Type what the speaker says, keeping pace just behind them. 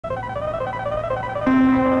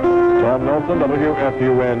Tom Nelson,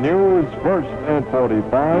 WFUN News, first and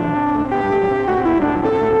 45.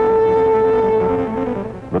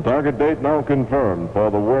 The target date now confirmed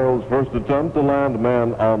for the world's first attempt to land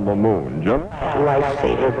man on the moon. Jim?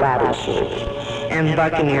 Lifesaver body shirts and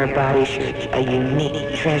Buccaneer body shirts, a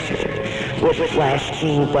unique treasure with flash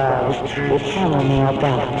jean blouse with chamomile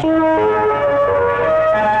belts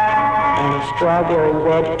and strawberry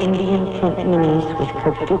red Indian print minis with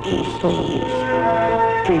kabuki sleeves.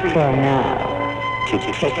 Prepare now to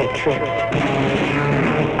take a trip,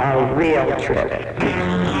 a real trip,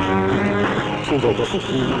 to the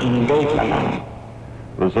Tiki in Daytona.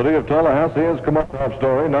 The city of Tallahassee has come up with a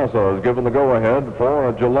story. NASA has given the go-ahead for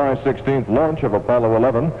a July 16th launch of Apollo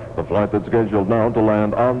 11, the flight that's scheduled now to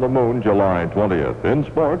land on the moon July 20th. In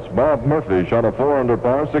sports, Bob Murphy shot a 4-under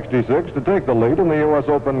par 66 to take the lead in the U.S.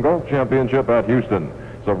 Open Golf Championship at Houston.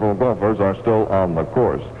 Several golfers are still on the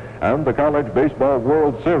course. And the College Baseball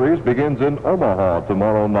World Series begins in Omaha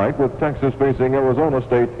tomorrow night with Texas facing Arizona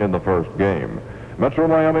State in the first game. Metro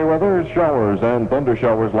Miami weather, showers and thunder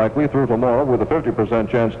showers likely through tomorrow with a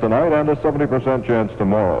 50% chance tonight and a 70% chance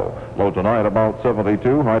tomorrow. Low tonight about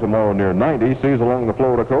 72, high tomorrow near 90. Seas along the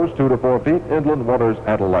Florida coast 2 to 4 feet, inland waters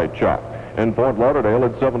at a light chop. In Fort Lauderdale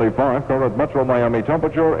at 75, current Metro Miami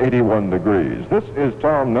temperature 81 degrees. This is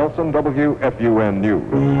Tom Nelson, WFUN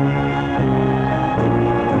News.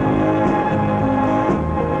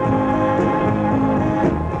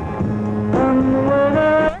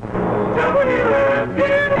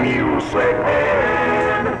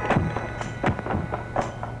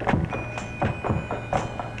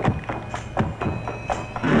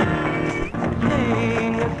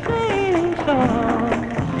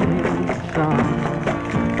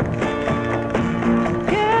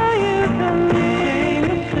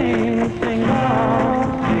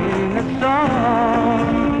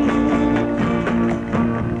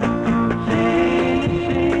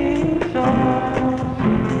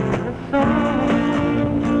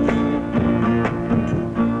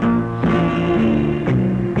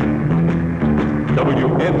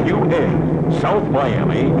 WFUN, South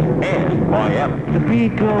Miami and Miami. The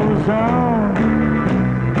beat goes on.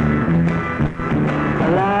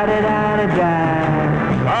 La-da-da-da-da.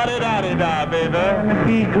 La-da-da-da-da, baby. And the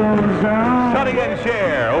beat goes on. Sonny and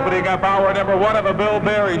Cher, opening up hour number 1 of the Bill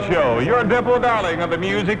Berry Show. Your dimple darling of the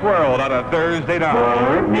music world on a Thursday night.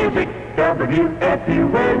 For music,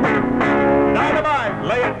 WFUN. Dynamite,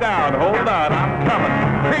 lay it down. Hold on, I'm coming.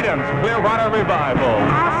 Creedence, Clearwater Revival.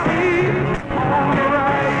 I see all the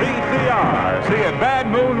right. CCR, seeing Bad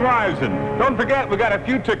Moon Rising. Don't forget, we got a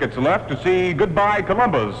few tickets left to see Goodbye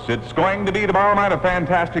Columbus. It's going to be tomorrow night a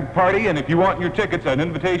fantastic party, and if you want your tickets, an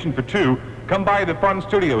invitation for 2, come by the Fun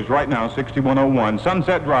Studios right now, 6101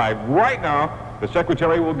 Sunset Drive. Right now, the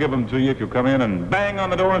secretary will give them to you if you come in and bang on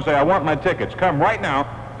the door and say, I want my tickets. Come right now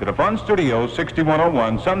to the Fun Studios,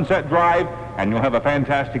 6101 Sunset Drive, and you'll have a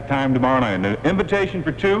fantastic time tomorrow night. An invitation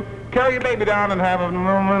for 2. Carry your baby down and have a...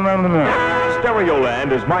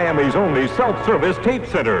 Stereoland is Miami's only self-service tape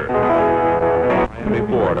center. Miami,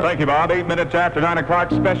 Florida. Thank you, Bob. 8 minutes after 9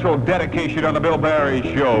 o'clock, special dedication on the Bill Berry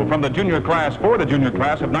Show from the junior class for the junior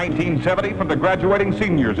class of 1970 from the graduating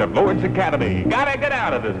seniors of Lord's Academy. Gotta get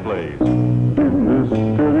out of this place.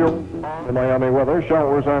 The Miami weather,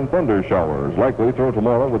 showers and thunder showers likely through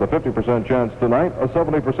tomorrow with a 50% chance tonight, a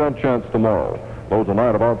 70% chance tomorrow. Low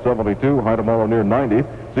tonight about 72, high tomorrow near 90.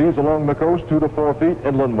 Seas along the coast 2 to 4 feet,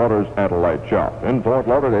 inland waters at a light chop. In Fort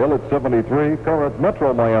Lauderdale it's 73, current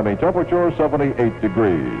Metro Miami temperature 78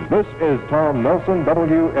 degrees. This is Tom Nelson,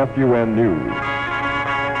 WFUN News.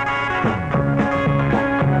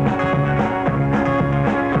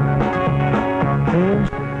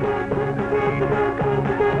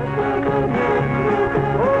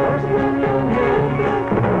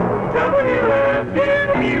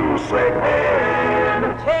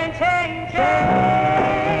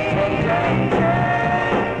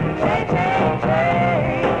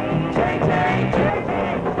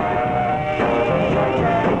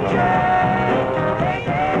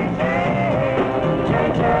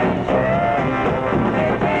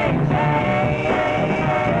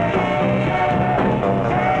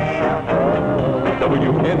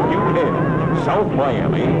 WFUN, South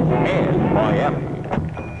Miami and Miami.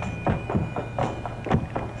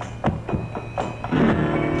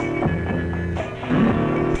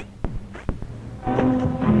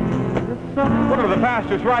 One of the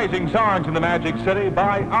fastest rising songs in the Magic City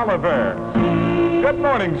by Oliver. Good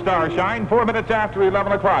morning, Starshine. 4 minutes after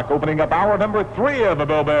 11 o'clock, opening up hour number 3 of the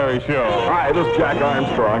Bill Berry Show. Hi, this is Jack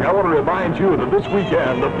Armstrong. I want to remind you that this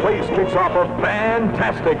weekend the place kicks off a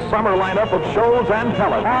fantastic summer lineup of shows and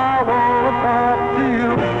talent. I want to talk to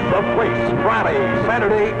you. The Place, Friday,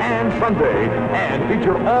 Saturday, and Sunday. And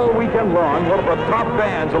feature all weekend long one of the top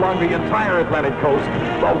bands along the entire Atlantic coast,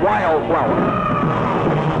 the Wildflower.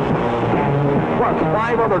 Plus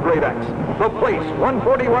 5 other great acts. The Place,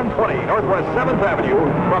 14120 Northwest 7th Avenue,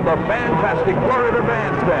 from the fantastic Florida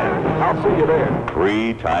Bandstand. I'll see you there.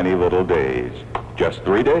 3 tiny little days. Just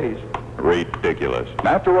 3 days. Ridiculous.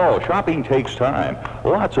 After all, shopping takes time.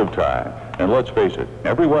 Lots of time. And let's face it,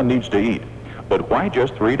 everyone needs to eat. But why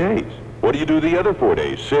just 3 days? What do you do the other 4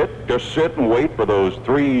 days? Just sit and wait for those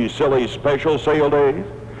 3 silly special sale days?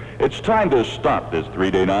 It's time to stop this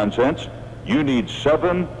 3-day nonsense. You need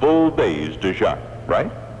 7 full days to shop,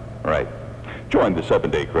 right? Right. Join the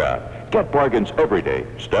 7-day crowd. Get bargains every day.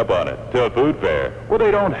 Step on it to a food fair where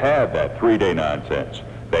they don't have that 3-day nonsense.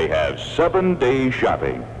 They have 7-day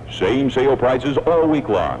shopping. Same sale prices all week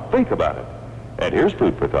long. Think about it. And here's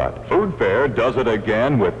food for thought. Food Fair does it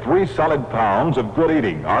again with 3 solid pounds of good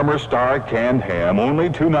eating. Armor Star canned ham, only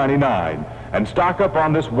 $2.99. And stock up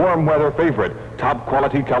on this warm weather favorite, top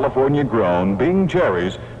quality California grown Bing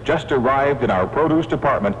cherries, just arrived in our produce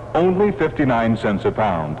department, only 59 cents a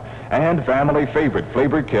pound. And family favorite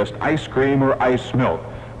flavor kissed ice cream or ice milk,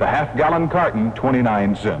 the half-gallon carton,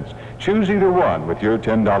 29 cents. Choose either one with your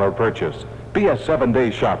 $10 purchase. Be a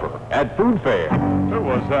 7-day shopper at Food Fair. Who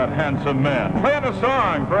was that handsome man? Playing a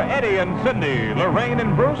song for Eddie and Cindy, Lorraine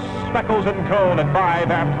and Bruce, Speckles and Cone at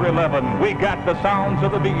 5 after 11. We got the sounds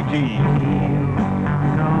of the Bee Gees.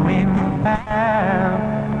 Going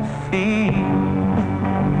fancy.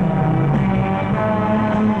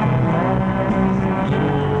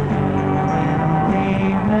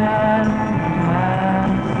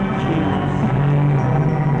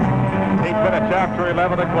 After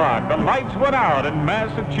 11 o'clock, the lights went out in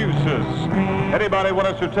Massachusetts. Anybody want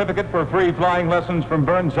a certificate for free flying lessons from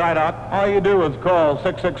Burnside Out? All you do is call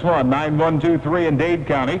 661-9123 in Dade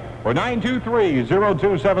County or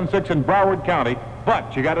 923-0276 in Broward County.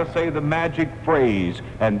 But you got to say the magic phrase,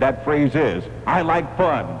 and that phrase is, I like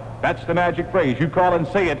fun. That's the magic phrase. You call and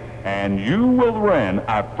say it, and you will win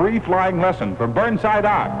a free flying lesson from Burnside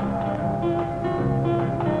Out.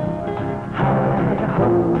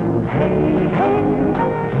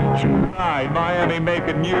 Tonight, Miami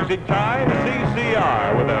making music time.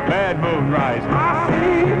 CCR with a Bad Moon Rising.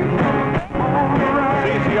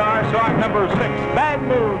 CCR song number 6, Bad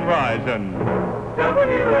Moon Rising.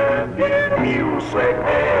 WFUN Music.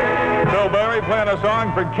 Bill Berry playing a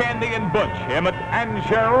song for Candy and Butch, Emmett and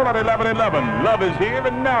Cheryl at 11:11. Love is here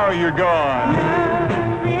and now you're gone.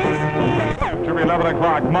 After 11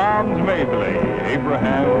 o'clock, Mom's Mabley,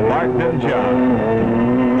 Abraham, Mark, and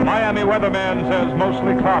John. Miami weatherman says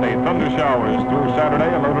mostly cloudy, thunder showers through Saturday,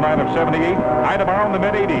 a low tonight of 78. High tomorrow in the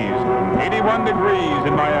mid-80s. 81 degrees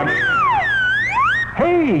in Miami.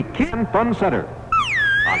 Hey, Kid Fun Center.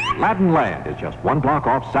 Aladdin Land is just 1 block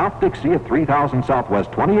off South Dixie at 3000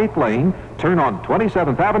 Southwest 28th Lane. Turn on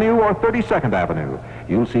 27th Avenue or 32nd Avenue.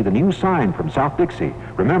 You'll see the new sign from South Dixie.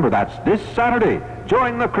 Remember, that's this Saturday.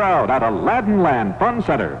 Join the crowd at Aladdin Land Fun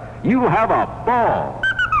Center. You'll have a ball.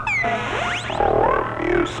 More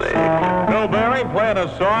music. Bill Berry playing a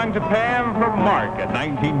song to Pam from Mark at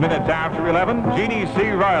 19 minutes after 11. Jeannie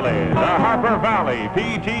C. Riley, the Harper Valley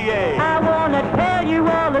PTA. I want to tell you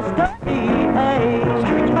all the story.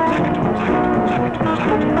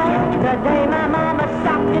 The day my mama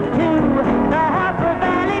socked it to the Harper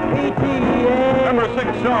Valley PTA. Number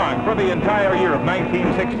 6 song for the entire year of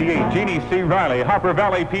 1968. Jeannie C. Riley, Harper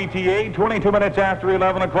Valley PTA, 22 minutes after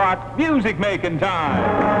 11 o'clock. Music making time.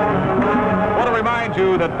 I want to remind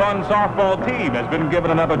you that Fun Softball Team has been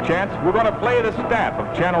given another chance. We're going to play the staff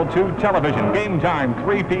of Channel 2 Television. Game time,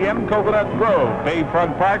 3 p.m., Coconut Grove,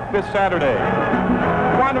 Bayfront Park this Saturday.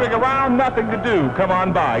 Wandering around, nothing to do, come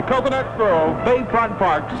on by. Coconut Grove, Bayfront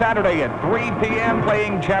Park, Saturday at 3 p.m.,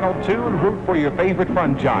 playing Channel 2 and root for your favorite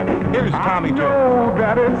fun jock. Here's Tommy Jones. I know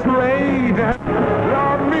that it's late.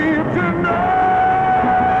 Love me tonight.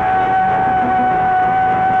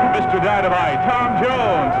 Mr. Dynamite, Tom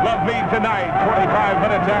Jones, Love Me Tonight, 25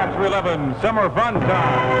 minutes after 11, summer fun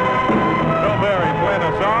time. Bill Berry playing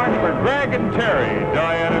a song for Greg and Terry,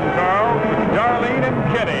 Diane and Carl, Darlene and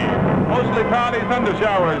Kenny. Mostly cloudy thunder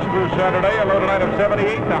showers through Saturday, a low tonight of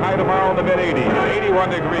 78, the high tomorrow in the mid-80s, 81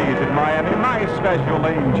 degrees in Miami. My special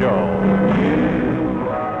Lane Joe.